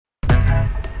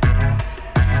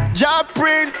Jah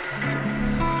Prince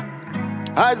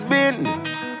has been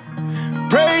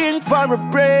praying for a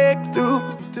breakthrough.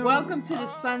 Welcome to the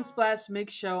Sunsplash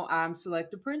Mix Show. I'm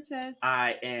Selector Princess.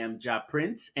 I am Ja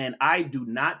Prince, and I do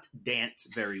not dance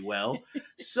very well.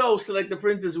 So, Selector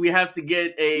Princess, we have to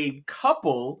get a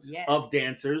couple of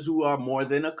dancers who are more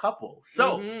than a couple.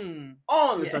 So,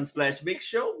 on the Sunsplash Mix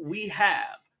Show, we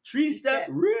have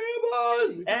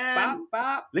TreeSteppRavers and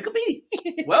Likkle.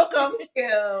 Welcome. Thank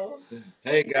you.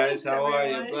 Hey guys, Thanks, how are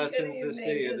you? everyone. Blessings Good to evening.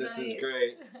 see you. Good This is night.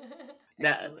 great.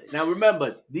 Now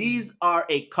remember, these are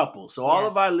a couple. So all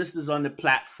of our listeners on the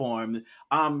platform,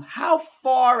 how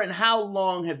far and how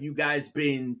long have you guys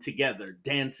been together,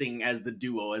 dancing as the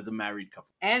duo, as a married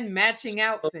couple? And matching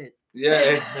outfit.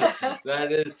 Yeah,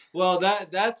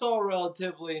 that's all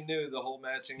relatively new, the whole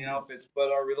matching outfits, but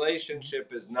our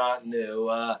relationship is not new.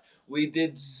 We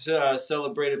did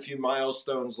celebrate a few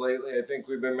milestones lately. I think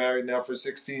we've been married now for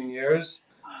 16 years.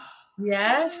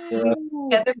 Yes.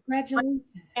 Together, congratulations.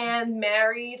 And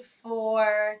married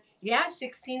for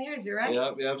 16 years. You're right.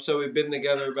 Yep. So we've been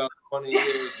together about 20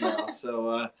 years now.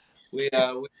 So we've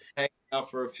been hanging out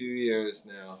for a few years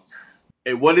now.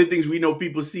 And one of the things we know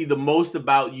people see the most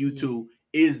about you two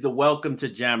is the Welcome to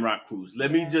Jamrock cruise.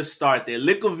 Let me just start there.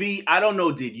 Likkle V, I don't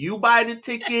know, did you buy the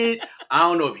ticket? I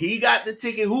don't know if he got the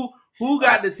ticket. Who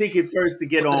got the ticket first to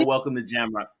get on Welcome to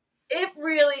Jamrock?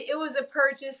 It was a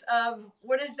purchase of,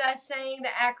 what is that saying, the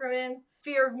acronym?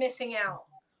 Fear of missing out.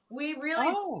 We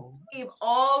really believe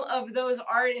all of those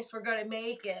artists were going to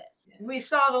make it. We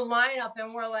saw the lineup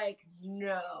and we're like,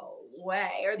 no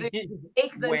way. Or they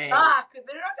make the dock.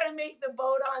 They're not going to make the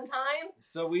boat on time.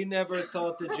 So we never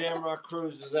thought the Jamrock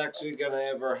cruise was actually going to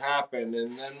ever happen.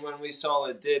 And then when we saw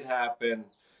it did happen,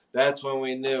 that's when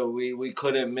we knew we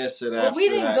couldn't miss it after that. Well, we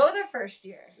didn't go the first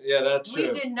year. Yeah, that's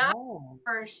true. We did not the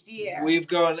first year. We've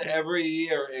gone every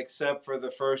year except for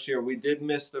the first year. We did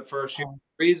miss the first year.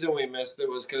 The reason we missed it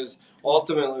was because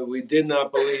ultimately we did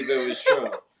not believe it was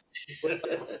true.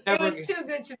 It was too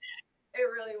good to be. It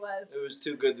really was. It was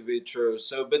too good to be true.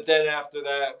 So, but then after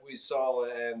that, we saw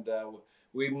it, and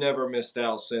we've never missed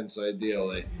out since,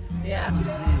 ideally. Yeah.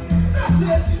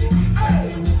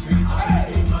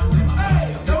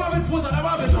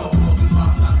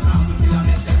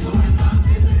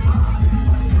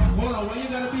 Why you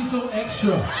gotta be so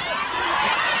extra?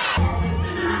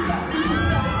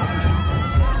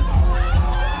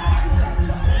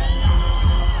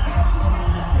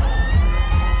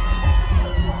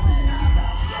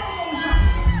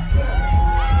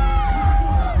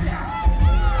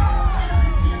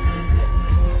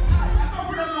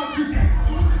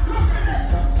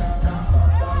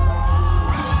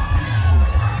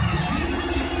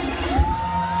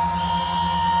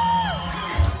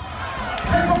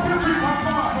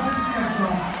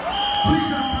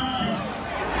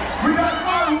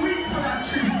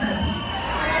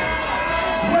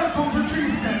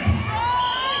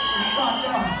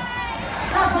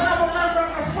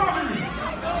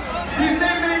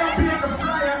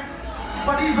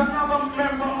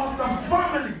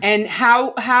 And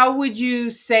how would you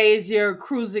say is your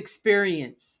cruise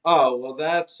experience? Oh, well,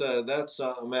 that's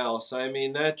something else. I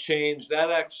mean, that changed.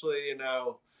 That actually,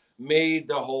 made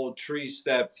the whole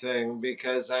TreeStepp thing,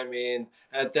 because, I mean,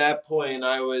 at that point,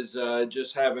 I was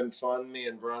just having fun. Me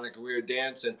and Veronica, we were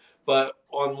dancing. But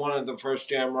on one of the first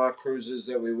Jamrock cruises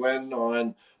that we went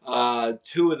on,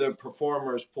 two of the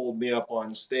performers pulled me up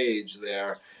on stage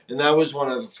there. And that was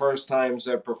one of the first times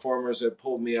that performers had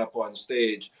pulled me up on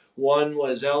stage. One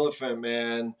was Elephant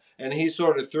Man, and he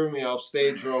sort of threw me off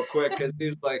stage real quick because he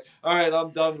was like, all right,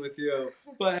 I'm done with you.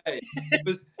 But hey,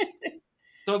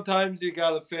 sometimes you got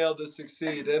to fail to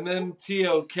succeed. And then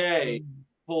TOK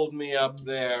pulled me up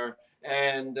there,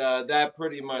 and that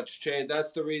pretty much changed.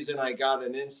 That's the reason I got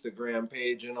an Instagram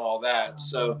page and all that.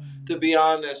 So to be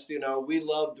honest, we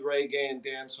loved reggae and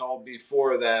dancehall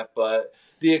before that, but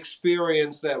the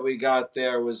experience that we got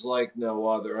there was like no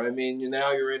other. I mean,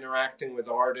 now you're interacting with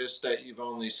artists that you've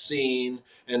only seen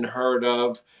and heard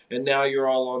of, and now you're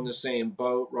all on the same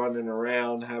boat, running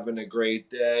around, having a great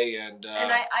day. And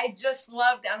I just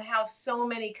loved on how so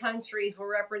many countries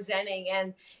were representing,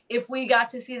 and if we got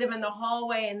to see them in the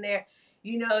hallway and there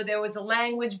was a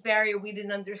language barrier we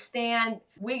didn't understand,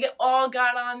 we all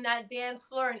got on that dance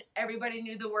floor and everybody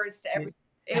knew the words to everything.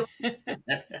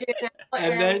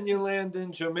 And then you land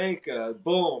in Jamaica,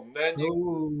 boom. Then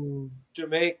you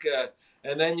Jamaica,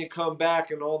 and then you come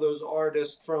back and all those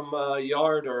artists from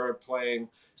Yard are playing.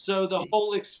 So the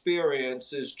whole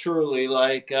experience is truly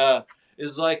like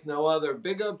no other.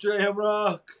 Big up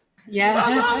Jamrock.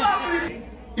 Yeah.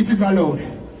 It is allowed.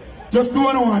 Just do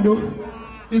what you want to do.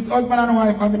 This husband and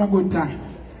wife having a good time.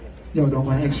 Yo, don't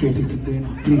want to X-rated today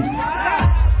now, please.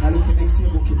 Now look for next year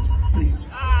bookings, please.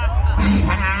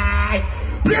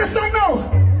 Please sing now!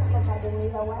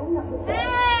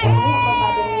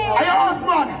 Hey, your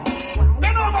husband!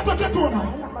 Bend over, touch your toe now!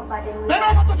 Bend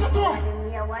over, touch your toe! Hey!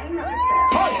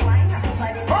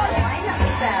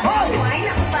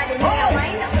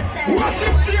 Wash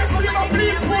it, please,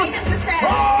 please, please!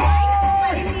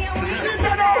 Sit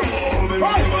down now!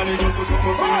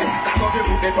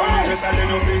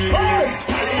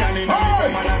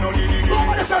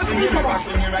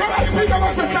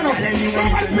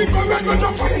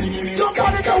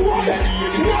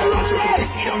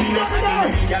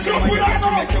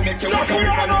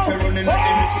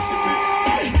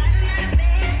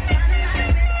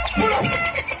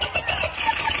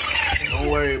 Don't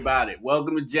worry about it.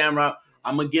 Welcome to Jamrock.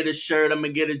 I'm gonna get a shirt. I'm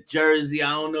gonna get a jersey. I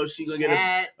don't know if she's gonna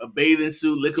get a bathing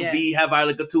suit. Likkle V have our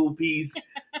like a 2-piece.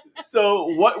 So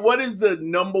what is the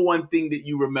number one thing that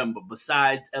you remember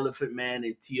besides Elephant Man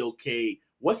and TOK?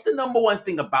 What's the number one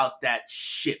thing about that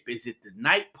ship? Is it the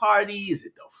night party? Is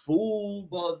it the food?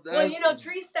 Well, you know,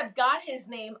 TreeStepp got his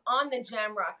name on the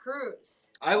Jamrock cruise.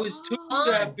 I was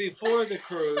 2-step before the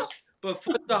cruise, but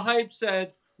Foot the Hype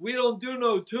said, we don't do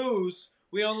no 2s.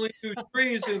 We only do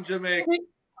 3s in Jamaica.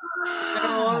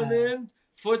 Now I'm in.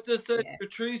 Foot the said your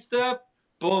TreeStepp.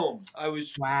 Boom. I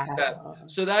was 2-step.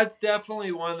 So that's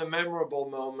definitely one of the memorable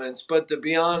moments. But to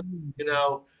be honest, you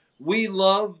know, we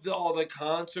loved all the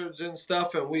concerts and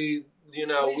stuff, and we've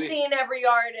seen every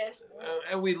artist,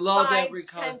 and we love every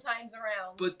 10 times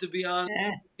around. But to be honest,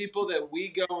 people that we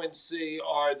go and see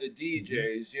are the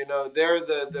DJs. You know, they're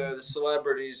the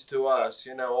celebrities to us.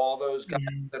 You know, all those guys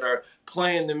that are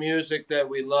playing the music that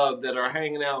we love, that are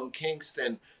hanging out in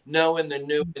Kingston, knowing the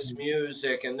newest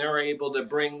music, and they're able to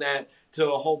bring that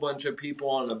to a whole bunch of people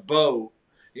on a boat.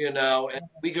 You know, and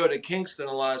we go to Kingston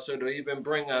a lot, so to even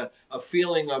bring a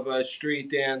feeling of a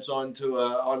street dance on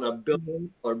a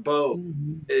billion or boat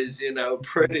is, you know,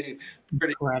 pretty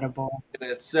incredible in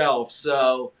itself.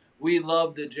 So we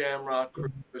love the Jamrock crew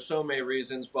for so many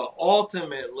reasons, but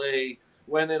ultimately,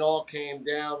 when it all came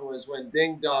down was when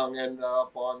Ding Dong ended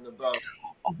up on the boat,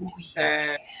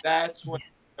 and that's when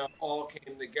it all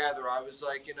came together. I was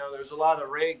like, you know, there's a lot of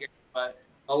reggae, but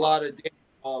a lot of ding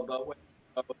dong, but when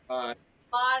a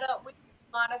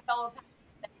lot of fellow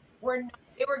passengers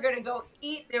they were going to go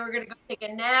eat, they were going to go take a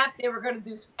nap, they were going to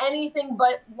do anything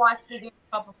but watch the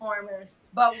dancehall performers.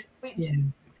 But we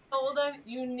told them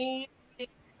you need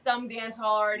some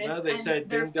dancehall artists. No, they said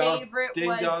their Ding Dong, favorite Ding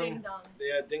was Dong. Ding Dong.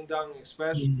 Yeah, Ding Dong,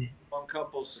 especially one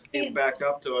couple came back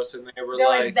up to us and they were They're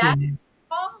like that?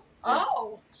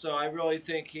 Oh. So I really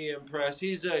think he impressed.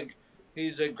 He's a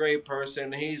great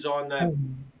person. He's on that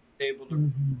table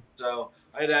to so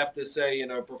I'd have to say, you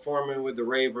know, performing with the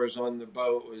Ravers on the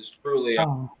boat was truly a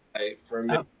highlight for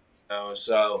me. You know,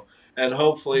 so, and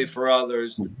hopefully for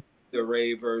others, the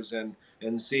Ravers and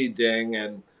see Ding,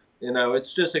 and you know,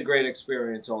 it's just a great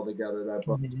experience altogether. That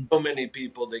brought so many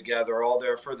people together, all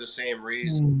there for the same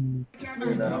reason.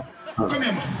 You know. Come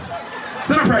here, man.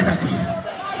 Stand up right, sir.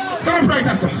 Stand up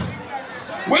right, sir.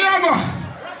 Where you go?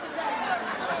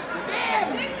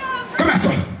 Come here,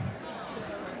 sir.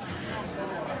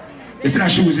 You see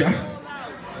that shoes, yeah?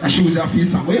 That shoes are for you,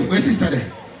 sir. Where's sister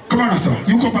there? Come on, sir.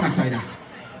 You come on the side.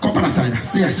 Come on the side.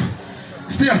 Stay here, sir.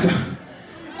 Stay here, sir.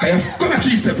 Come here,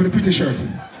 TreeStepp with a pretty shirt.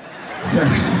 Stay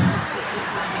here, sir.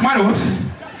 Man, what?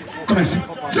 Come here, sir.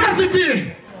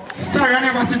 Chastity! Sorry, I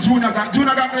never see Junior got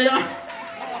me, yeah?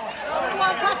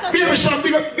 Baby Sham,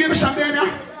 baby Sham there, yeah?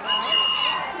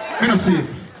 I don't see it.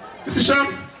 You see Sham?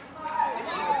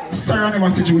 Sorry, I never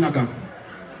see Junior got.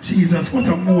 Jesus, what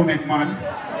a moment,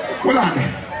 man. Hold on,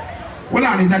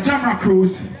 it's a Jamrock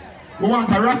cruise. We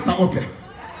want a Rasta up here.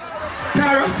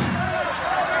 Taros?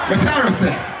 The Taros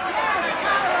there.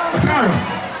 The Taros.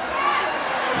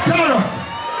 Taros.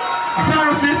 A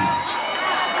Taros this.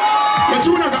 The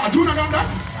Junior got that?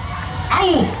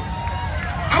 How?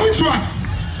 Which one?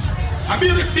 A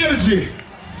baby G.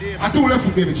 A 2 left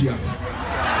for baby G.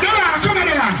 Delano, come here,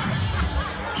 Delano.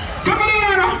 Come here,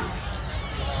 Delano.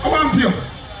 I want you.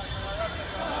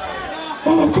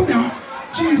 Oh, come here.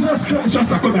 Jesus Christ.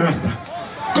 Rasta, come here, Rasta.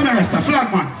 Come here, Rasta.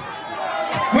 Flag, man.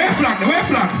 Where flag? Where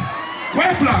flag?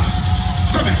 Where flag?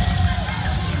 Come here.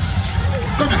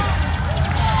 Come here.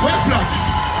 Where flag?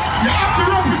 You have to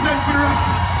represent for the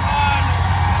Rasta.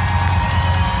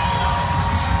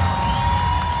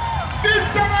 This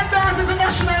song and dance is a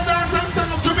national dance and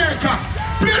song of Jamaica.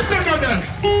 Please sing on them.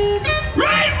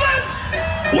 Ravens,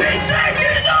 we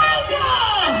taking over!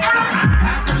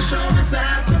 After the show, it's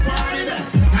after the party then.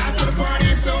 After the party,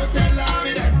 so tell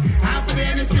me that. After the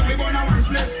NSC, we gonna one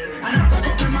split. And after a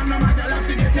couple man,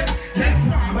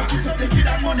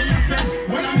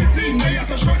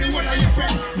 so show the one of your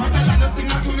friend. Matalano sing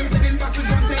out to me, sending battles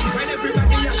on ten. When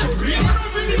everybody a show dream.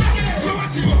 So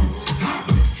what you want?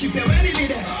 Skip your wedding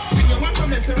in there. Sing your one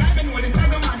from left to right and one is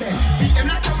second man there. Beat them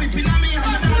like a whipping on me and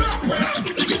I'm not up with.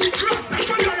 Rasta,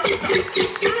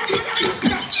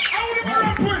 you never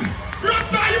rap with.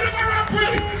 Rasta, you never rap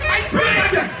with. I pray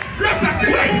again. Rasta,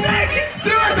 still right there.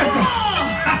 Still right there.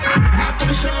 After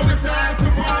the show, it's after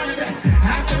party then.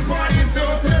 After the party, it's so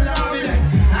to the lobby then.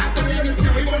 After the MC,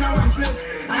 we gonna watch split.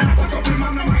 After a couple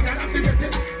man, no man, gotta forget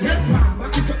it. Yes, man,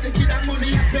 back it up the kid that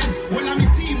money I spend. Well, I'm a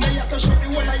team, they are so short, the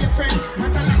one of your friend.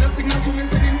 Matalano signal to me,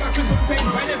 sending battles on ten.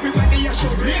 While everybody a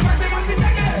show dream, I say, what's the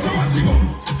thing? So what you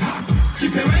want?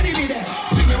 Skip your wedding in there.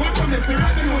 Sing your one from left to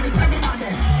right and one is second man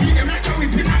there. Beat them like a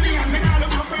whipping on me and me now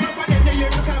look my friend up for them. They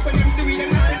hear the top and them see we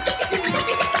them not.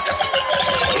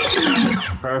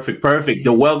 Perfect.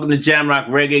 The Welcome to Jamrock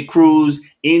Reggae Cruise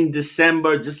in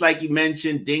December. Just like you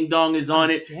mentioned, Ding Dong is on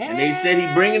it. Yeah. And they said he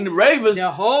bringing the ravers. The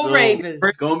whole ravers.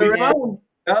 It's going to be fun.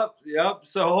 Yep.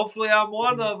 So hopefully I'm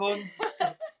one of them.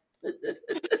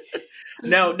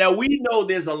 Now we know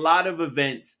there's a lot of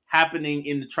events happening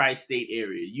in the tri-state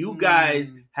area. You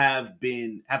guys have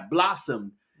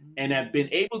blossomed and have been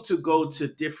able to go to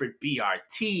different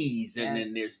BRTs, and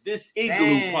then there's this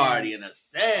igloo party and a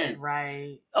Sands.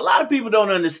 Right. A lot of people don't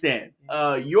understand.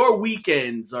 Your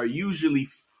weekends are usually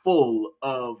full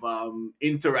of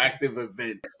interactive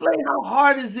events. Explain how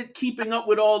hard is it keeping up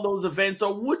with all those events,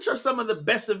 or which are some of the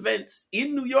best events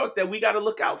in New York that we got to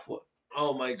look out for?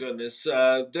 Oh my goodness.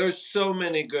 There's so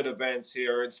many good events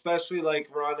here, especially like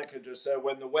Veronica just said,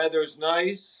 when the weather's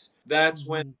nice, that's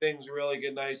when things really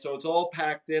get nice. So it's all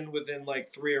packed in within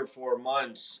like 3 or 4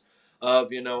 months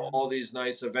of, all these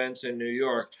nice events in New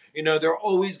York. They're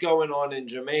always going on in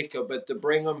Jamaica, but to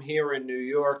bring them here in New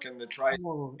York and the tri-state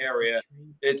area,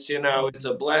 it's, it's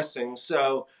a blessing.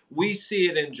 So we see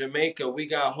it in Jamaica. We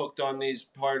got hooked on these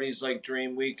parties like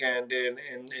Dream Weekend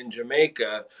in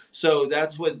Jamaica. So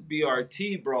that's what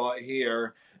BRT brought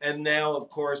here. And now, of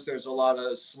course, there's a lot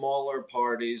of smaller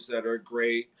parties that are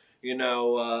great.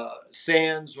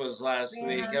 Sands was last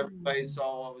week. Everybody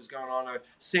saw what was going on there.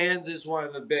 Sands is one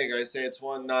of the big. I say it's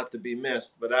one not to be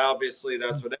missed, but obviously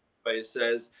that's what everybody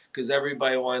says because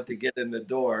everybody wanted to get in the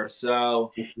door.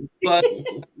 So, but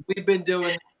we've been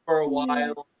doing it for a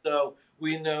while, so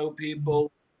we know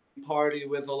people. Party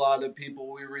with a lot of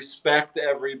people. We respect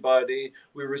everybody.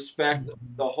 We respect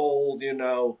the whole,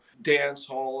 dance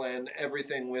hall and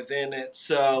everything within it.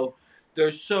 So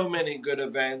there's so many good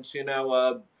events.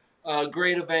 A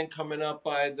great event coming up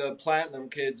by the Platinum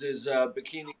Kids is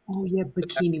Bikini. Oh yeah,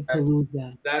 Bikini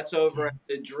Palooza. That's over at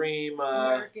the Dream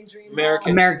American Dream.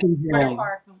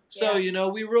 So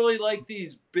we really like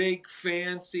these big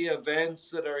fancy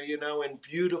events that are in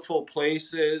beautiful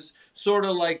places, sort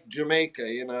of like Jamaica.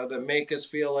 That make us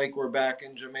feel like we're back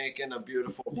in Jamaica in a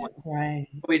beautiful place. That's right.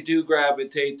 We do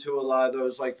gravitate to a lot of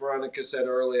those, like Veronica said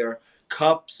earlier.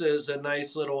 Cups is a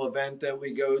nice little event that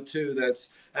we go to that's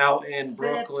out in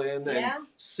Brooklyn, and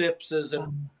Sips is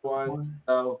another one.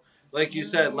 So, like you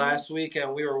said, last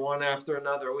weekend we were one after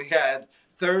another. We had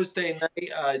Thursday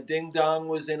night, Ding Dong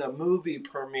was in a movie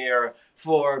premiere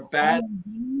for Bad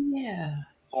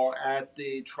or at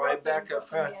the Tribeca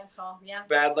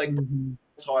Bad Like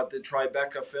at the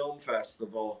Tribeca Film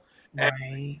Festival.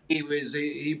 And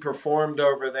he performed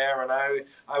over there, and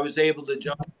I was able to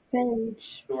jump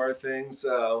to our thing,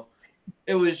 so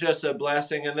it was just a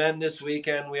blessing. And then this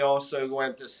weekend we also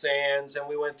went to Sands, and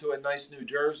we went to a nice New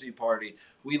Jersey party.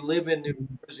 We live in New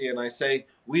Jersey, and I say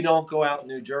we don't go out in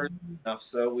New Jersey enough,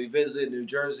 so we visited New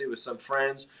Jersey with some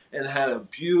friends and had a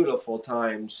beautiful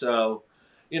time. So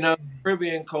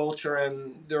Caribbean culture,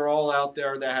 and they're all out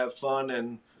there to have fun,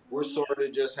 and we're sort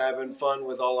of just having fun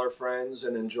with all our friends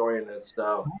and enjoying it.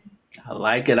 So I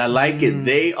like it.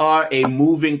 They are a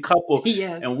moving couple.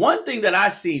 Yes. And one thing that I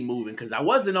seen moving, because I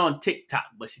wasn't on TikTok,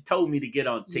 but she told me to get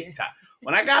on TikTok.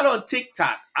 When I got on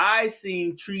TikTok, I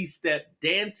seen TreeStepp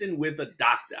dancing with a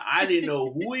doctor. I didn't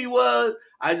know who he was.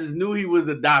 I just knew he was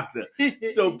a doctor.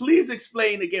 So please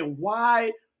explain again,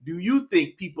 why do you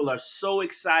think people are so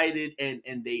excited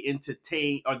and they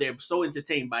entertain, or they're so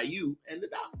entertained by you and the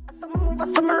doctor?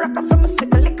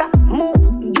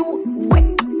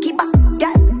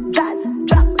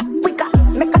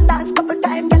 Make a dance couple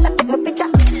times, girl, I take my picture.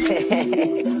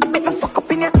 Make me fuck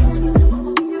up in your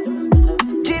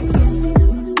Jeep.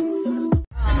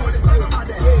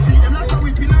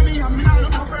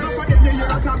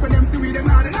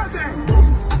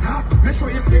 Make sure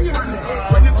you sing it on there.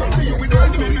 When they talk to you, we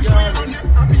don't make sure you on there.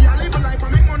 I be a live a life, I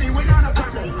make money, we not a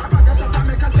problem. I got to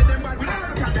make us say them bad, we don't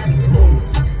look at them.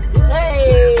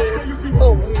 Hey!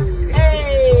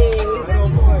 Hey!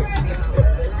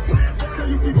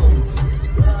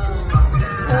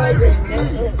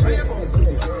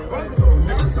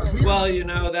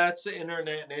 Well, that's the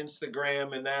internet and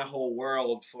Instagram and that whole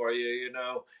world for you.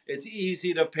 It's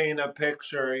easy to paint a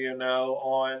picture,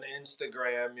 on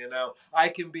Instagram. I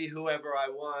can be whoever I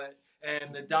want,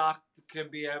 and the doc can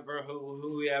be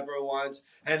whoever wants,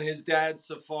 and his dad's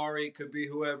Safari could be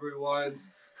whoever he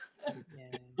wants,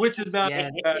 which is not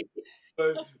bad,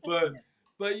 but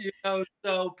but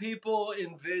so people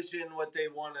envision what they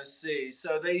want to see,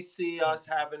 so they see us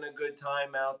having a good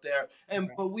time out there,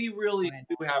 but we really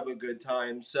do have a good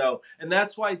time. So, and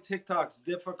that's why TikTok's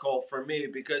difficult for me,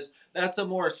 because that's a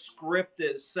more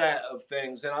scripted set of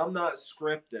things, and I'm not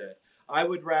scripted. I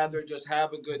would rather just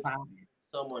have a good time.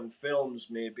 Someone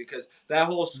films me, because that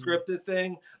whole scripted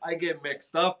thing, I get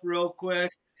mixed up real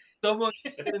quick. Someone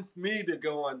convinced me to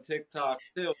go on TikTok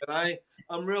too, and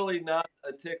I'm really not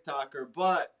a TikToker,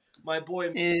 but my boy,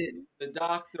 the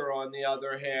doctor, on the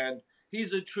other hand,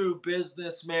 he's a true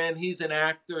businessman. He's an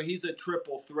actor. He's a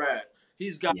triple threat.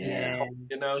 He's got,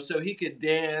 so he could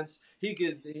dance. He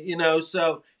could,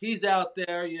 so he's out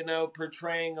there,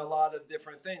 portraying a lot of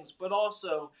different things, but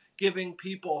also giving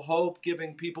people hope,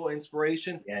 giving people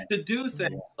inspiration to do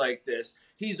things like this.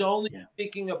 He's only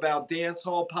speaking about dance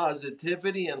hall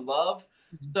positivity and love.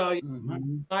 So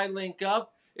I link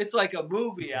up. It's like a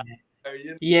movie out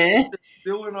there,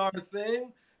 doing our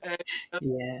thing and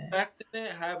respecting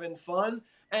it, having fun,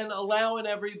 and allowing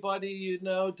everybody,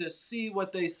 to see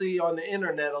what they see on the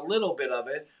internet, a little bit of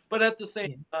it. But at the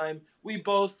same time, we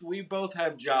both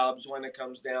have jobs when it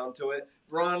comes down to it.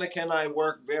 Veronica and I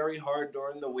work very hard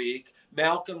during the week.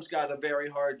 Malcolm's got a very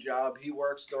hard job. He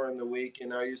works during the week.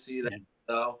 You see that.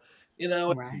 So, at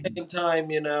the same time,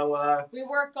 we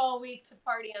work all week to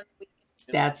party on the weekend.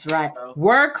 That's right.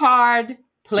 Work hard,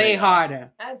 play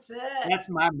harder. That's it. That's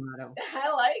my motto.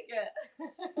 I like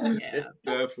it. Yeah,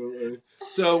 definitely.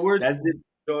 So we're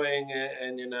enjoying it,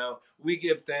 and we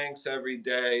give thanks every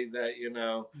day that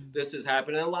this is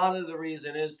happening. A lot of the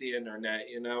reason is the internet.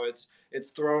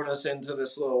 It's thrown us into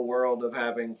this little world of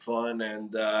having fun,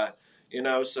 and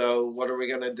so what are we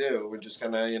gonna do? We're just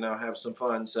gonna have some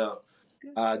fun. So.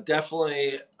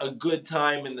 Definitely a good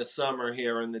time in the summer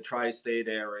here in the tri-state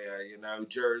area,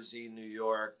 Jersey, New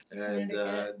York, and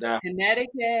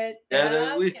Connecticut.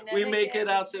 Yeah, we make it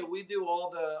out there. We do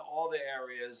all the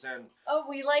areas, and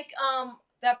we like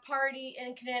that party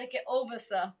in Connecticut,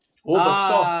 Ovasa.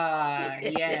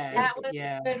 Yeah, that was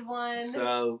a good one.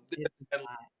 So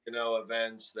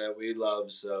events that we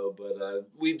love. So, but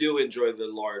we do enjoy the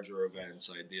larger events,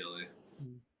 ideally.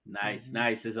 Nice.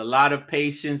 There's a lot of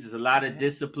patience. There's a lot of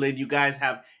discipline. You guys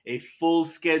have a full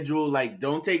schedule. Like,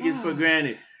 don't take it for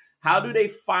granted. How do they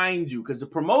find you? Because the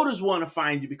promoters want to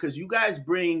find you, because you guys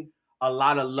bring a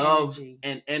lot of love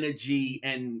and energy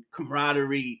and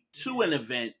camaraderie to an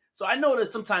event. So I know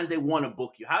that sometimes they want to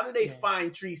book you. How do they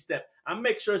find TreeStepp? I'll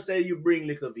make sure say you bring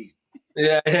Likkle.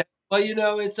 Yeah.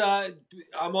 Well, it's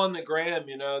I'm on the gram.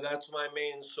 That's my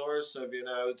main source of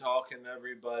talking to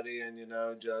everybody, and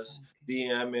just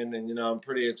DMing, and I'm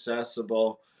pretty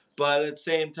accessible. But at the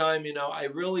same time, I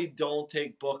really don't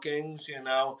take bookings.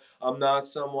 I'm not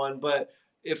someone, but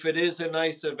if it is a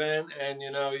nice event and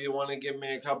you want to give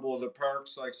me a couple of the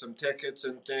perks, like some tickets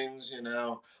and things,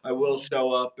 I will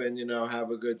show up and have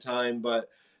a good time. But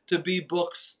to be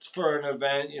booked for an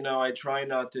event, I try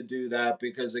not to do that,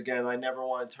 because again, I never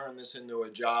want to turn this into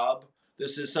a job.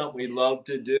 This is something we love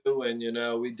to do, and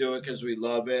we do it because we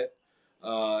love it.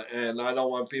 And I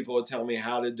don't want people to tell me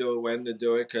how to do it, when to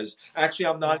do it, because actually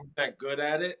I'm not that good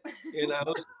at it.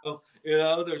 So,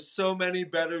 there's so many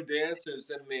better dancers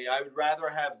than me. I would rather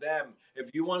have them.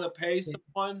 If you want to pay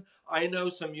someone, I know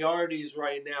some yardies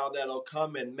right now that'll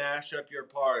come and mash up your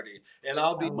party, and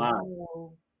I'll be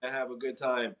to have a good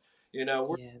time.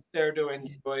 We're there to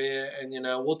enjoy it, and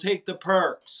we'll take the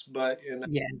perks, but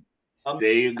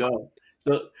there you go.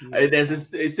 So there's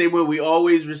the same way we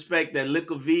always respect that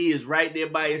Likkle is right there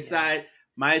by your side.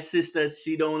 My sister,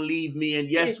 she don't leave me, and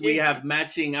yes, we have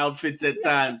matching outfits at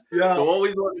times. So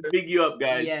always want to big you up,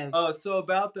 guys. So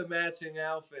about the matching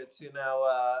outfits,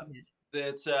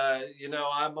 that's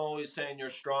I'm always saying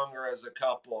you're stronger as a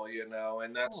couple,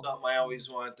 and that's something I always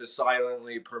want to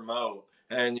silently promote.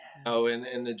 And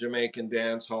in the Jamaican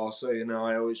dance hall, so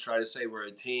I always try to say we're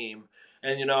a team,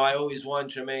 and I always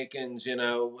want Jamaicans,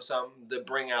 something to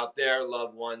bring out their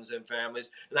loved ones and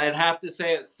families. And I'd have to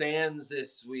say at Sands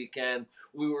this weekend,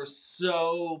 we were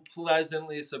so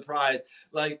pleasantly surprised.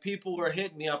 Like, people were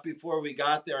hitting me up before we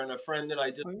got there, and a friend that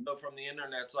I just know from the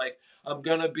internet's like, "I'm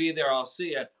gonna be there. I'll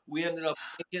see you." We ended up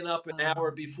picking up an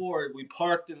hour before. We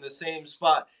parked in the same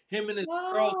spot. Him and his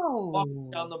girl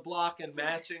walking down the block in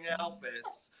matching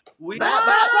outfits.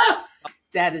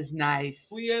 That is nice.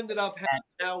 We ended up hanging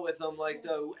out with them like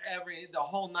the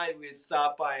whole night. We'd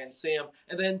stop by and see them,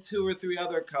 and then 2 or 3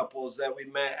 other couples that we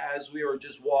met as we were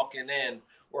just walking in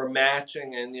or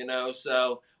matching, and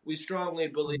so we strongly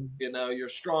believe you're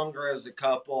stronger as a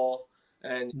couple,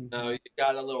 and you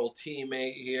got a little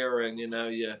teammate here, and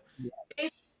you.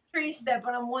 It's Tree Step,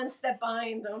 but I'm 1 step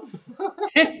behind them.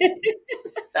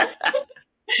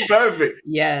 Perfect.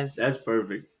 Yes. That's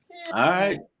perfect. Yeah. All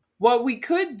right. What we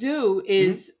could do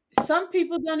is some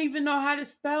people don't even know how to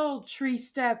spell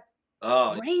TreeSteppRavers.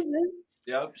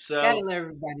 Yep. So gotta let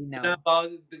everybody know.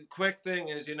 The quick thing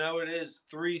is, it is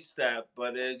 3-step,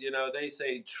 but they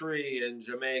say tree in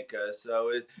Jamaica,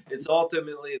 so it's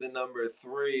ultimately the number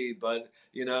 3. But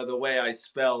the way I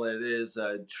spell it is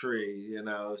tree.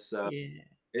 So yeah.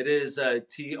 It is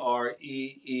TreeStepp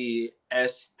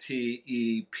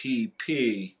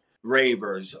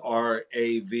Ravers, Ravers,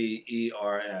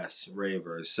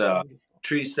 Ravers. So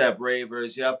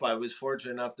TreeSteppRavers. Yep, I was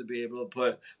fortunate enough to be able to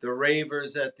put the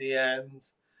Ravers at the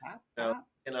end.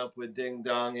 Up with Ding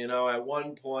Dong. At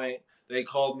one point they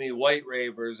called me White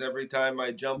Ravers every time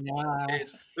I jumped on stage.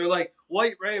 They're like,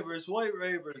 White Ravers, White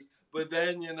Ravers. But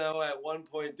then, at one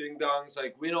point Ding Dong's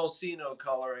like, we don't see no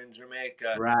color in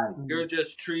Jamaica. Right. You're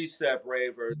just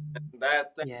TreeSteppRavers. And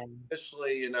that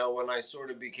officially, when I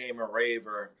sort of became a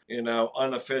raver,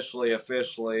 unofficially,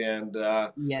 officially. And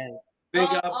big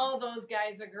up. All those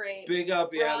guys are great. Big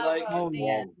up, Bravo,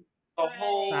 the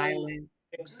whole silent.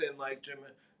 Kingston, like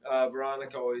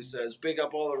Veronica always says, big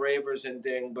up all the ravers and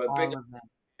Ding, but big up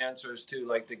dancers too,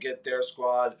 like the Get Their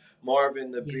Squad, Marvin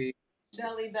the Beat,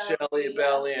 Shelly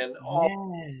Belly, and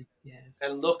all,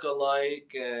 and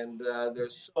Look-alike, and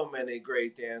there's so many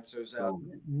great dancers out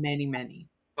there. Many.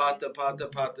 Pata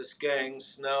Skang,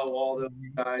 Snow, all those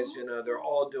guys, they're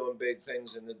all doing big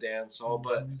things in the dance hall.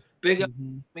 But big up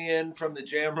me in from the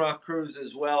Jamrock cruise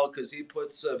as well, because he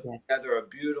puts together a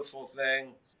beautiful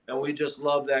thing. And we just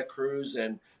love that cruise,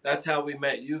 and that's how we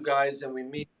met you guys, and we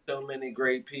meet so many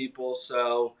great people.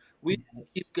 So we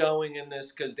keep going in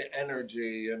this because the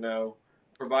energy,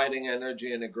 providing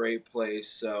energy in a great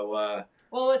place. So,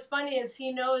 well, what's funny is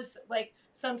he knows, like,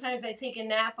 sometimes I take a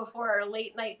nap before our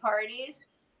late night parties,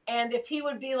 and if he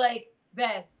would be like,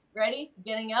 Ben, ready?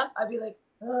 Getting up? I'd be like,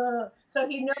 ugh. So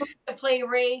he knows to play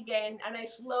reggae, and I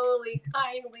slowly,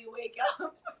 kindly wake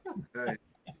up. Okay.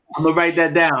 I'm gonna write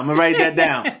that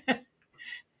down.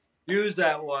 Use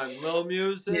that one. Little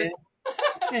music.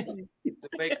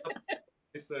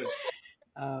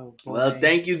 Oh, boy. Well,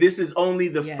 thank you. This is only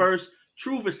the first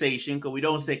TruVersation, because we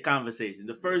don't say conversation.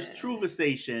 The first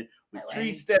TruVersation with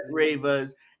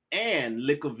TreeSteppRavers and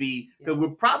Likkle V, because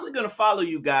we're probably gonna follow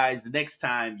you guys the next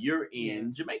time you're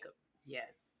in Jamaica.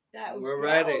 Yes. We're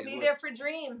ready. We'll be there for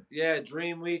Dream. Yeah,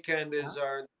 Dream Weekend is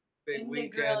our big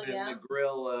weekend in the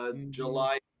grill,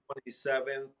 July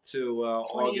 27th to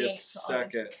August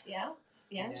 2nd. Yeah.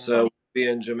 So we'll be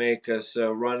in Jamaica.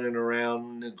 So running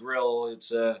around the grill,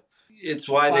 it's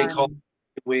why they call it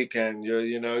weekend.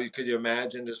 Could you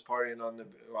imagine just partying on the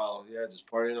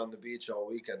beach all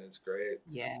weekend? It's great.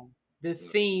 Yeah. The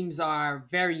themes are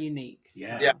very unique.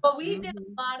 Yeah. But we did a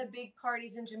lot of big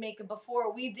parties in Jamaica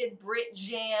before. We did Brit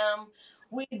Jam.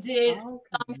 We did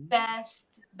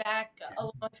Fest back a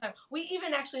long time. We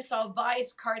even actually saw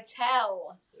Vibes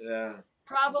Cartel. Yeah.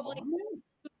 Probably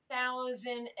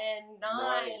 2009,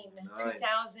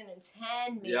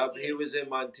 2010 maybe. Yep, he was in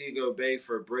Montego Bay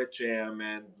for Brit Jam,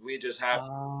 and we just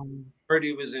heard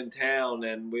he was in town,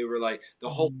 and we were like, the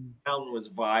whole town was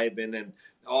vibing, and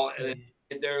all. And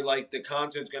they're like, the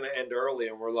concert's gonna end early,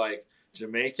 and we're like,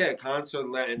 Jamaica concert,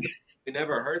 and we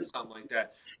never heard something like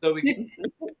that. So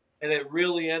and it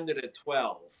really ended at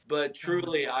 12. But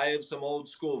truly, I have some old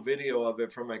school video of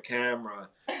it from a camera,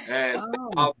 and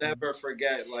I'll never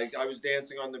forget. Like, I was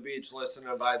dancing on the beach listening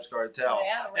to Vibes Cartel,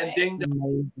 and Ding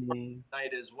Dong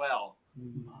night as well.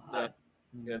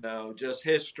 Just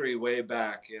history way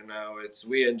back.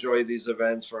 We enjoy these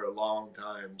events for a long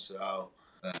time. So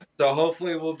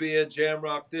hopefully we'll be at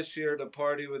Jamrock this year to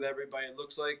party with everybody. It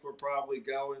looks like we're probably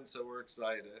going, so we're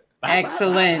excited.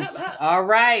 Excellent. All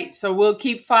right. So we'll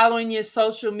keep following your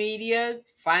social media,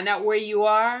 find out where you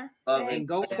are, and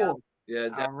go forward. Yeah,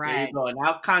 all right. There you go. And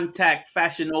I'll contact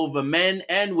Fashion Nova men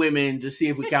and women to see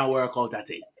if we can work out that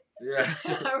thing. Yeah.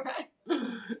 All right.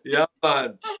 Yeah,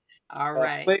 man. All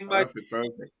right. Perfect.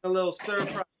 A little stir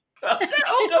fry. Okay,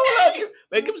 hold on.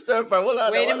 Make him stir fry.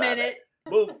 Wait a minute.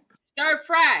 Boom. Stir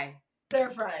fry.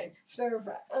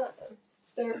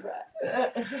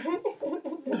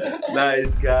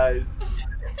 Nice, guys.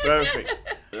 Perfect.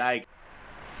 Like.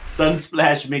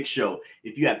 Sunsplash Mix Show.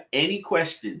 If you have any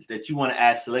questions that you want to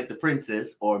ask Select the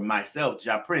Princess or myself,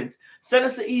 Ja Prince, send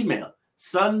us an email,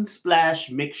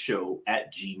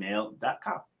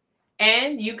 sunsplashmixshow@gmail.com.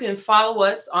 And you can follow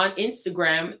us on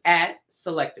Instagram at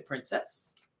Select the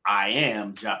Princess. I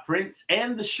am Ja Prince,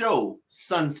 and the show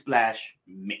Sunsplash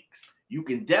Mix. You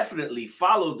can definitely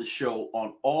follow the show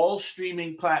on all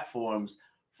streaming platforms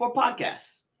for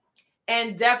podcasts.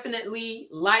 And definitely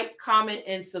like, comment,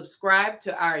 and subscribe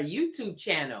to our YouTube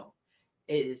channel.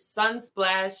 It is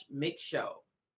Sunsplash Mix Show.